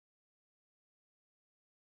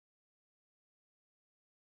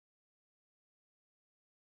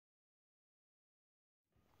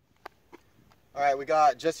Alright, we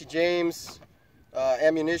got Jesse James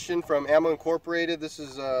ammunition from Ammo Incorporated. This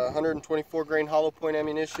is 124 grain hollow point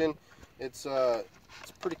ammunition. It's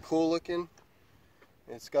pretty cool looking.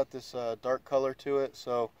 It's got this dark color to it.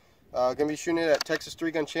 So gonna be shooting it at Texas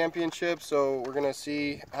 3-Gun Championship, so we're gonna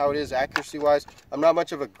see how it is accuracy wise. I'm not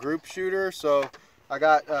much of a group shooter, so I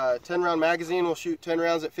got a 10 round magazine. We'll shoot 10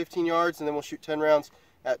 rounds at 15 yards, and then we'll shoot 10 rounds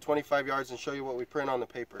at 25 yards and show you what we print on the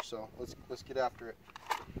paper. So let's get after it.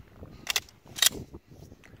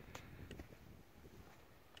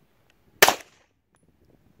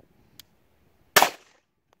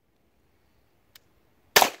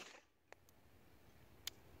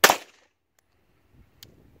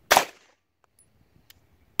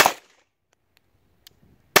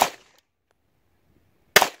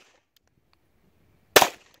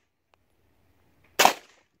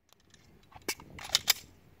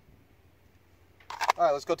 All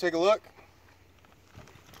right, let's go take a look.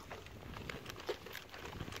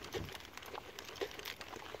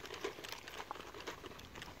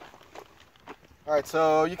 All right,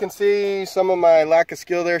 so you can see some of my lack of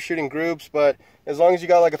skill there shooting groups, but as long as you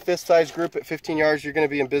got like a fist-sized group at 15 yards, you're going to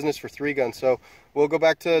be in business for 3-gun. So we'll go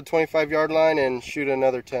back to 25-yard line and shoot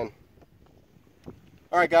another 10.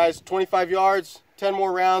 All right, guys, 25 yards, 10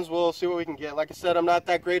 more rounds. We'll see what we can get. Like I said, I'm not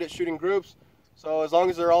that great at shooting groups, so as long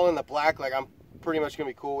as they're all in the black, like I'm pretty much gonna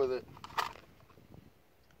be cool with it.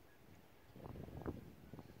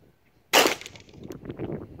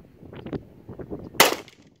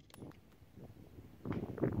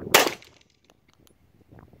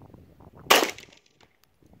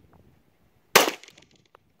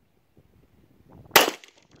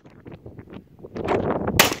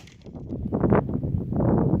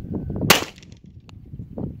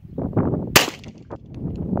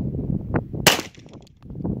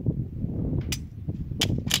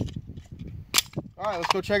 All right,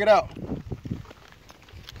 let's go check it out.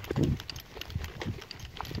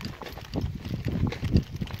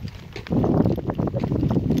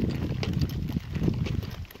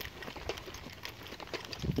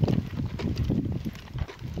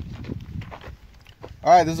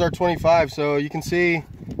 All right, this is our 25. So you can see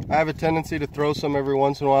I have a tendency to throw some every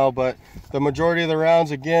once in a while, but the majority of the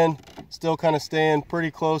rounds, again, still kind of staying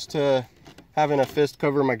pretty close to having a fist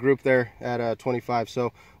cover my group there at 25.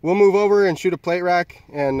 So we'll move over and shoot a plate rack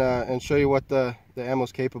and show you what the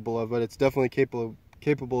ammo's capable of, but it's definitely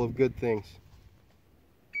capable of good things.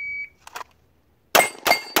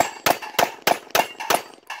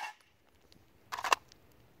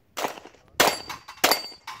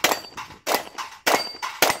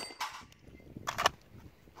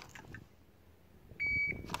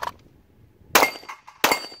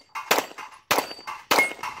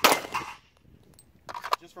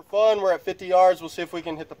 Just for fun, we're at 50 yards. We'll see if we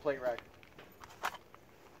can hit the plate rack.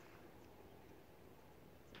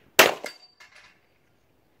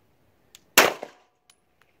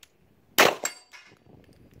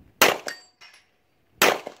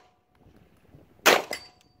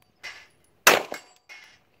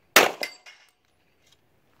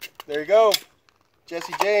 There you go.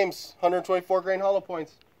 Jesse James, 124 grain hollow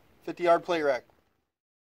points, 50-yard plate rack.